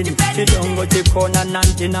her back in. She don't go to corner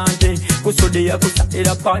 90. Kusudia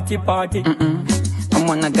kusatira party. I'm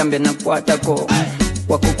on a Gambia na kwatako.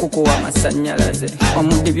 Wakukuku wa masanyalaze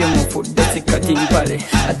omudibye mufudde sikati mpale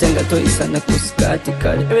atenga toyisa na kusikati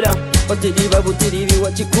kale ebera otiriba butiribi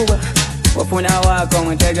wakikuba wafuna wako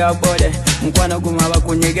mutega bode mkwano guma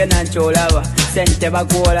bakunyege na cholaba sente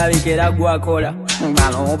bakuola bikera gwakola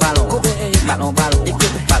balo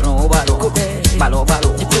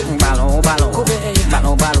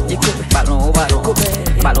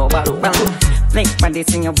Blink body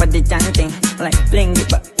sing your body chanting like bling it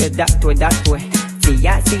back that way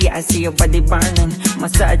See your body burning,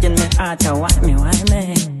 massaging me heart, want me.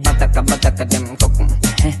 Bataka dem kokum,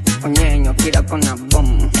 onyenyo kira kona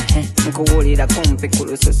bom, nkuwulira kumpi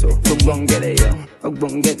kulususu,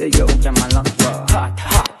 ogbongere yo, jamalangwa, hot,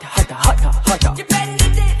 you bend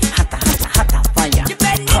it, hot, fire, you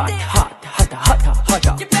bend it, hot,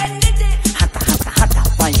 you bend it, hot,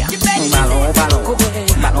 fire, you bend it,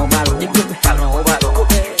 balo,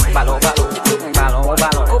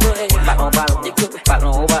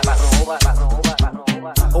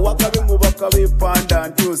 Panda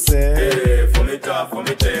and you say, hey, for me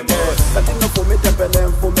tembos. Katino for me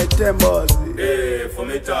tempelen, for me tembos. Hey, for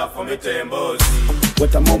me tembos.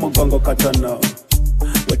 Weta momo gongo katano,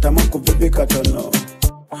 weta moko bibi katano.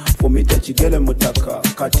 For me chigele mutaka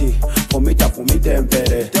kati, for me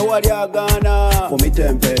tempere. Te wali agana, for me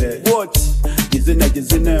tempere. What? Jizine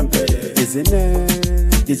empere.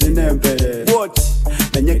 Jizine empere. What?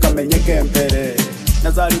 Menyeke empere.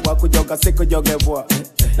 Nazari wako joga siko jogebwa.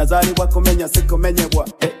 Nazari wako menya siko menyebwa.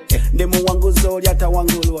 Ndimu wangu zoli hata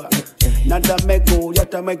wangulwa. Nada mego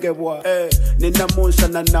yata megebwa. Nina musha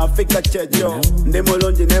na nafika chejo. Ndimu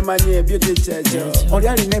lonji nemanye beauty chejo.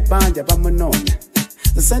 Oriali nepanja pamunonya.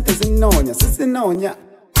 Sente zinonya, sisi nonya.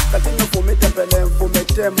 Katino fumita pele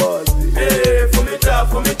mfumite mbozi.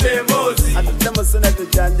 Fumite mbozi. Atutemo suna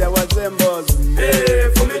tujanja waze mbozi.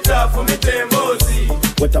 Fumite mbozi.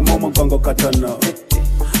 Weta momo gongo katono.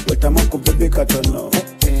 Weta moko bibi katono.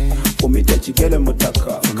 Fumite chigele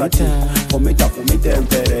mutaka kati. Fumite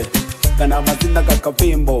empere. Kana mazina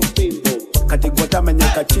kakavimbo. Kati gwata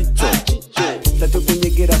menyeka chicho. Tatu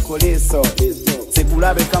kunyigira kuliso.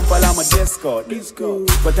 Sikulabe Kampala mu disco.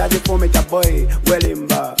 Gwataje fumita boy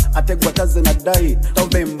welimba. Ate gwataze na dai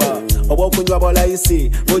tovimba. Obo kunywa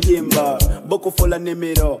bolaisi bujimba. Boku fula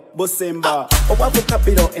nimiro busimba. Obo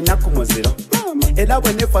kapiro enakumuziro. Era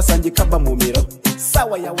wenefa sanji kaba mumiro.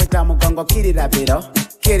 Sawa ya weta mugongo kirira biro.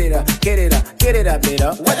 Kirira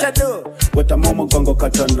biro. What you do? Weta momo gongo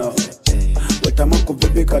katono. Weta moko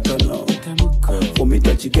bibi katono.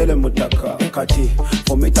 Fumita chigele mutaka kati.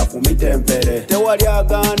 Fumita empere. Te wali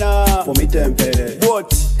agana. Fumita empere.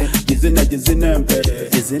 What? Jizine empere.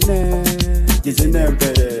 Jizine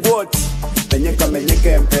empere. What? Menyeke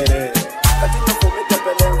empere.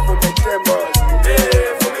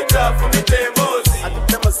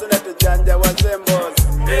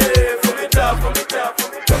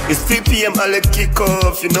 PM I'll kick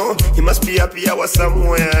off, you know. He must be happy I was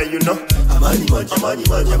somewhere, you know. Amani man.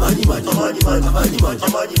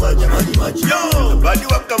 Yo, body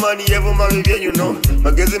waka mani evo marivye, you know.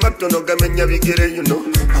 Magezi maktono gamenya vigere, you know.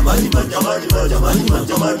 Amani man. Yo,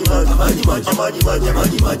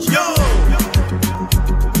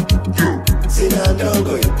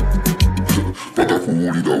 Sinandongo yo.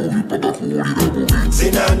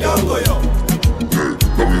 Sinandongo yo.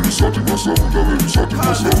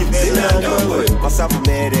 Masafu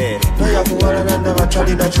mere Noya kuwala nanda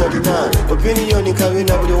batalina cholina Opinioni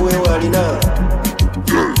kawina buli uwe walina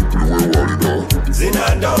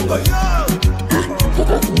Zinandongo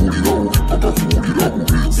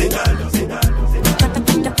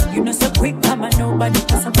You know so quick, mama, nobody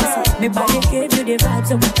pasa. Me body gave you the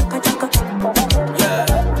vibes of chaka.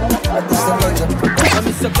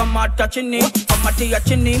 Kamisa kamata chini, kamati ya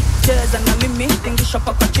chini. Cheza na mimi, tingisha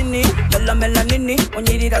paka chini. Mela nini,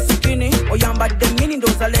 onyirira sipini. Oyamba demini,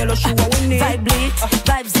 ndoza lelo shuwa wini. Vibe lit,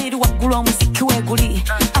 vibe ziri wagulwa muziki weguli.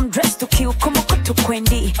 I'm dressed to kill, kumo kutu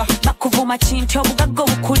kwendi. Bakuvuma chinto, bugago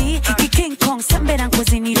ukuli. King Kong, sambera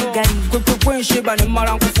nkozi nirigari. Kwe Sheba ni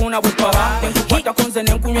mara nkufuna wepaba. Nkukwata konze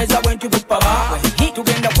nenkunyweza wentu wepaba.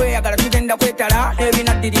 Tugenda kweyagala, tugenda kwetala.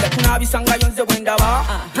 Ebinadirira, tunabisanga yonze wendaba.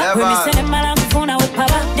 Wemisene mara nkufuna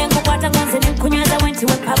wepaba. Nenkukwata konze nenkunyweza wentu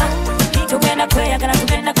wepaba. Tugenda kweyagala,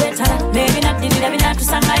 tugenda kwetala. Ebinadirira,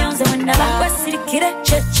 binatusanga yonze wendaba. Wesirikire,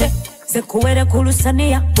 cheche. Zekuwere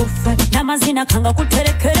kulusania bufe Namazina kanga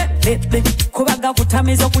kuterekere bebe Kubaga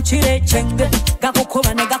kutamizo kuchire chenge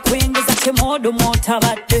Gakukuba nega kuingeza chemodo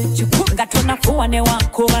motabade Chikunga tonafuwa ne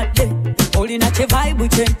wankobade Olina che vibe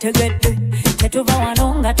chentegede Tetuva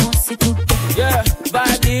wanonga tonsitude Yeah,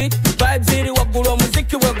 vibe it, vibe ziri wagulo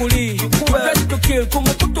muziki weguli Ready to kill,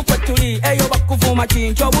 kumukutu kwetuli Eyo bakuvuma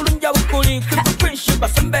chincho, bulunja wikuli Kutu Sheba,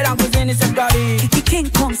 sembera nkuzini segari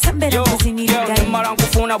King Kong, sembera nkuzini rigari Mara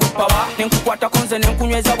nkufuna wepaba Nenkukwata konze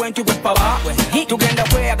nenkunyweza wentu wepaba Tugenda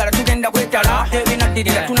kweyagala, tugenda kwetala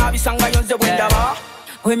Ebinadirira, tunabisanga yonze wendaba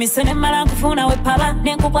Wemisene mara nkufuna wepaba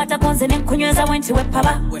Nenkukwata konze nenkunyweza wentu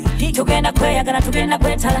wepaba Tugenda kweyagala, tugenda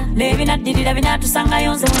kwetala Ebinadirira, binatusanga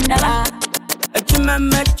yonze wendaba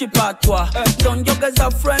Ekimeme kipatwa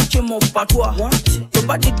Donjogeza French mupatwa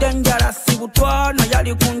Tubadi dangerous sibutwa Na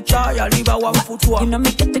yali kuncha yaliba wafutwa You know me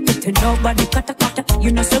kete nobody kata.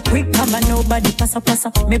 You know so quick mama nobody pasa.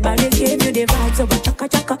 Me body gave you the vibes of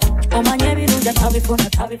chaka. Omanye biruda tabifona.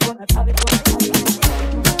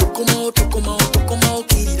 Tokoma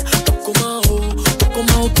okirira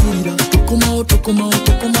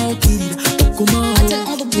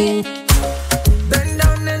Bend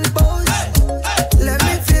down and pose. Let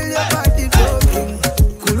me feel your body talking.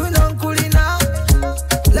 Kuluna kulina.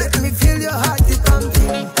 Let me feel your heart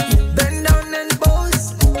pumping. Bend down and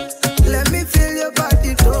pose. Let me feel your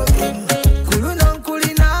body talking. Kuluna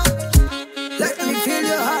kulina. Let me feel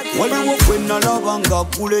your heart pumping. Waliwo kwena labanga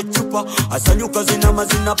kule chupa. Asanyuka zina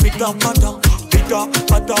mazina pita pata.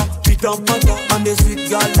 And the sweet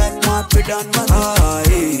girl like my pedant mother. Ah,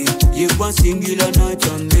 eh. Yekwa singila na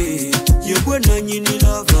chande. Yekwe na nyini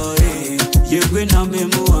lava, eh. Yekwe na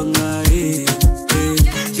memu wanga, eh.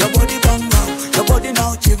 Your body bang out, your body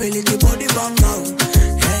now, chivility body bang out.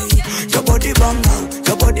 Hey, your body bang out,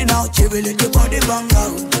 your body now, chivility body bang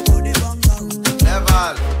out. Your body bang out.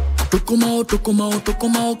 Never. Tokoma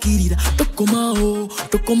okirira. Tokoma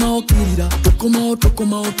okirira.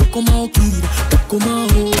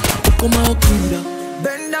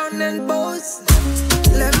 Bend down and pose.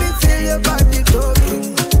 Let me feel your body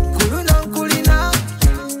talking. Kuluna kulina.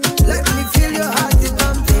 Let me feel your heart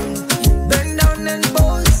pumping. Bend down and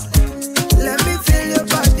pose. Let me feel your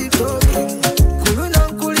body talking. Kuluna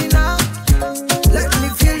kulina. Let me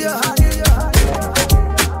feel your heart.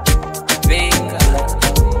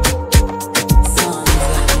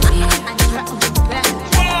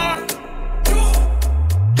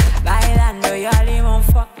 Bailando yali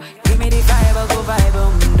monfa. Give me the vibe, go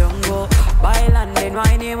vibe, don't go. Bailando,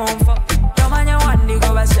 wine, monfa. Don't mind your one,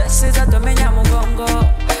 go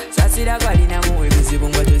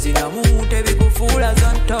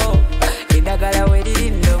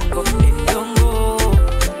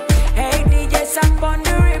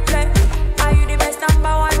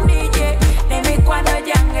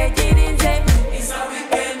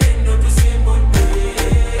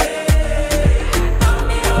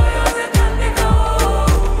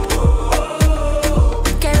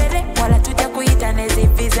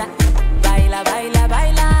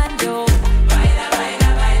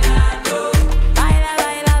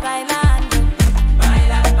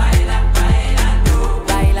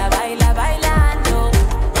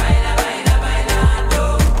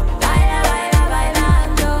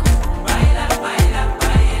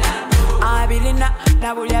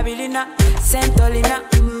Angelina, Santolina.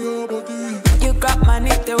 You got money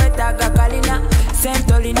to wet a Kalina,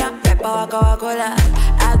 Santolina, Peppa Waka Wakola.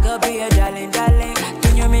 I could be a darling, darling.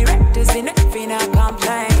 Do you me right to see nothing I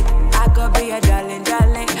complain? I could be a darling,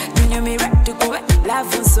 darling. Do you me right to go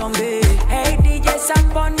live on Sunday? Hey DJ,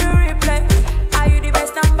 stop on the replay. Are you the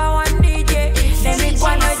best number one DJ? Let me go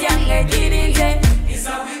on a young lady DJ. It's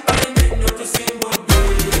how we call it, not to sing one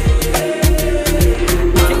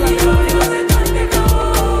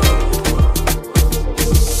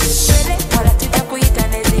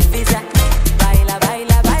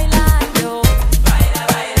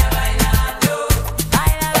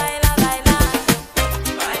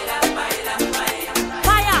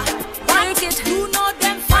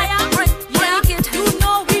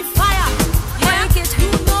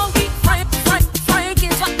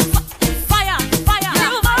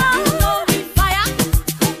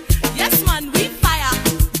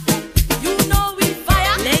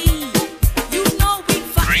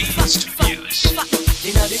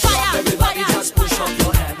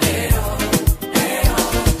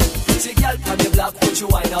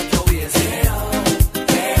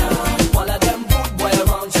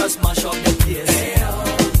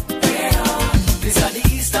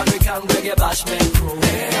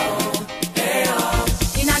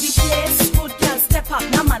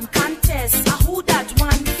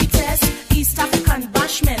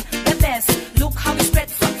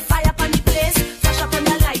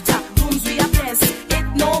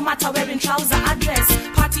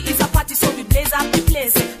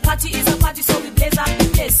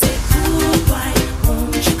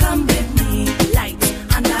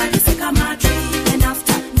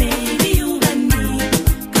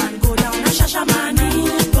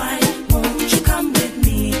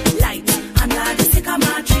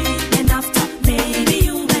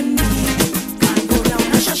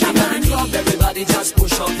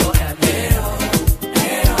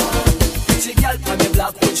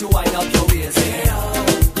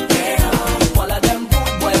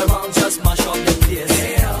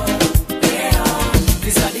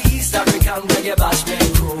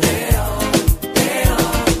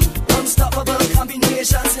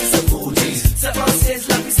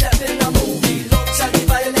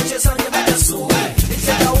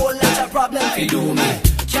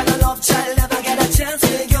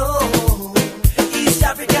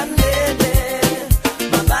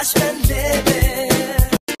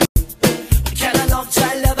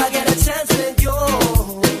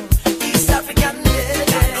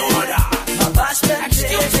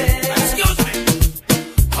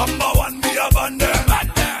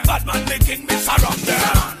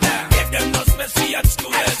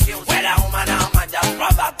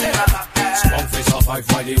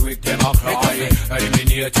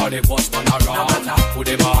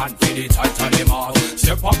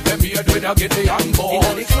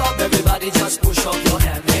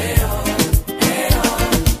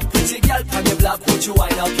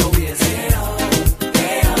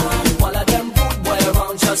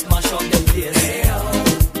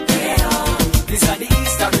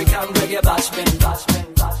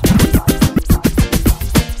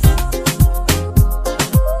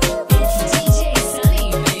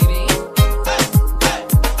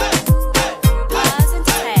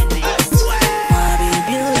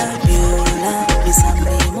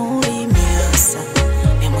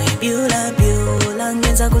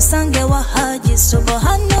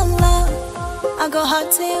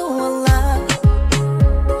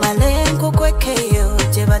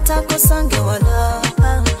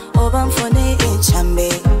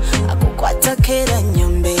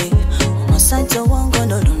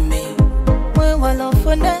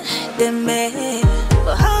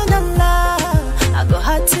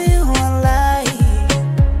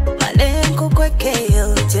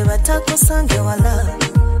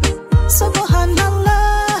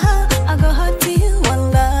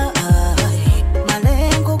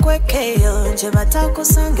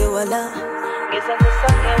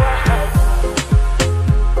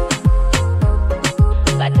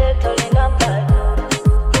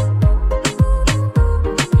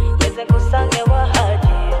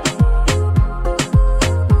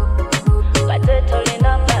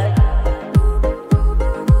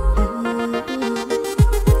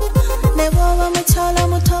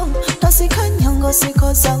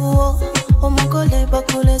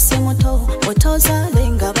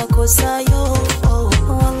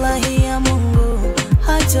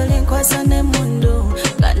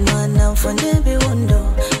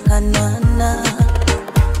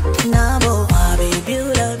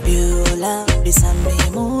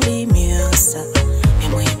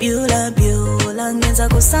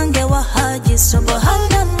ngeza kusange wa haji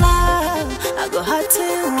subhanallah ago hati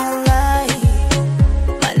walai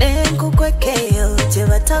malengo kwekeo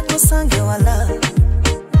jebata kusange wala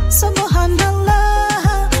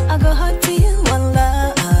subhanallah ago hati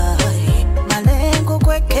walai malengo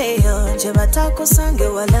kwekeo jebata kusange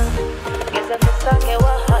wala ngeza kusange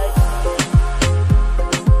wa haji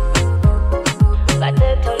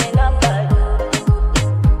bateto linamba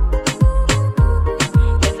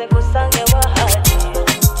ngeza kusange wa haji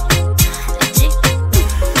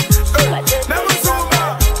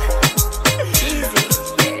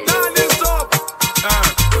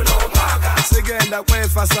Sigenda kwe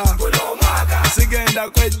fasa, sigenda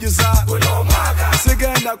kwe jusa,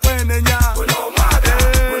 sigenda kwe nenya,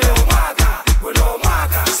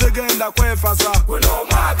 sigenda kwe fasa,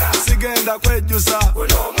 sigenda kwe jusa,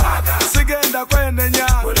 sigenda kwe nenya.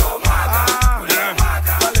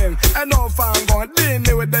 Eno fango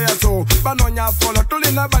dini we dey so, banonya follow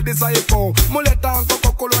tulina badi saipo, muleta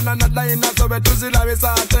nkoko kulona na daina so betuzila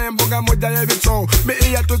bisa tembuga moja yevito, mi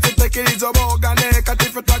iya tusitekilizo boga ne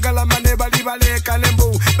katifu tagala mane bali bale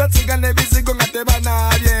kalembu, betsiga ne bisigo ngateba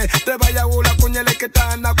naye, teba ya ula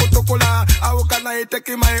kunyeleketa na kutukula, au kana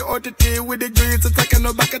iteki my OTT with the juice take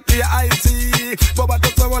no bucket ya ice, boba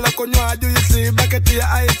toso wala kunywa juice bucket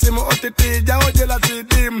ya ice mo OTT jaoje la si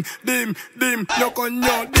dim dim dim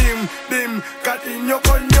nyokonyo dim dim kati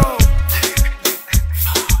nyokonyo.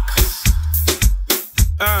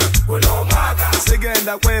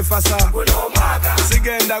 Sigenda kwe fasa,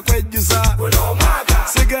 sigenda kwe jusa,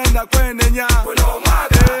 sigenda kwe nenya,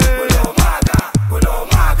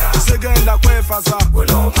 sigenda kwe fasa,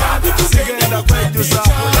 sigenda kwe jusa.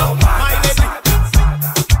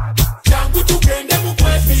 Jangu tukende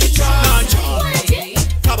mukwe picha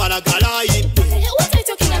kabala gala ipe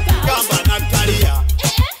kamba natalia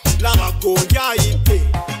lama konja ipe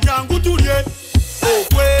jangu tulye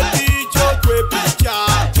okwe picha kwe picha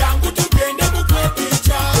jangu tukende mukwe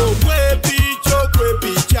picha okwe picha kwe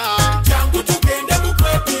picha jangu tukende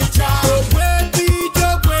mukwe picha okwe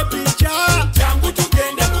picha kwe picha jangu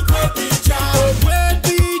tukende mukwe picha okwe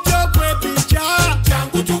picha kwe picha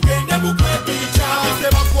jangu tukende mukwe picha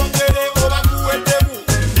sema kuongere oba kuwetemu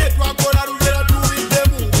netwa kola rugera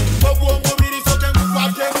tuwitemu obwongo biri soke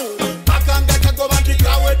ngukwatemu akanga kagoba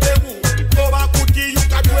ndikawetemu oba kuti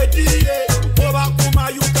yukatwetire oba kuma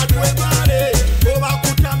yukatwemale oba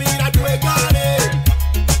kutamira twegale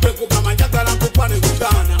bekugama njagala nkukwane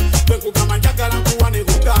kugana bekugama njagala nkuwane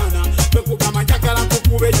kugana bekugama njagala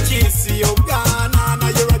nkukube chisi ogana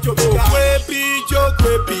naye lwakyo okwepicho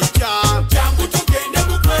kwepicha jangu tugende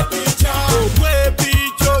mukwepicha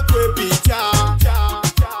okwepicho kwepicha.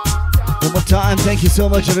 One more time, thank you so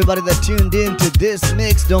much everybody that tuned in to this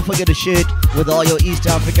mix. Don't forget to share it with all your East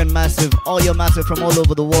African massive, all your massive from all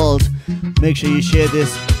over the world. Make sure you share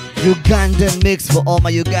this Ugandan mix for all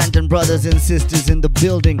my Ugandan brothers and sisters in the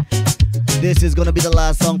building. This is going to be the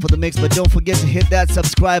last song for the mix, but don't forget to hit that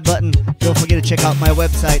subscribe button. Don't forget to check out my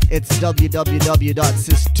website. It's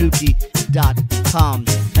www.sistuki.com.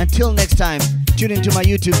 Until next time, tune into my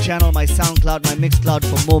YouTube channel, my Soundcloud, my Mixcloud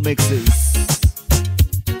for more mixes.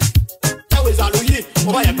 Kaweza luyi,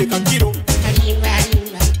 oba ya teka kiro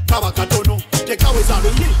Kawa katono, te kaweza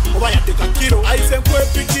luyi, oba ya teka kiro Aise nkwe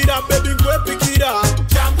pikira, baby nkwe pikira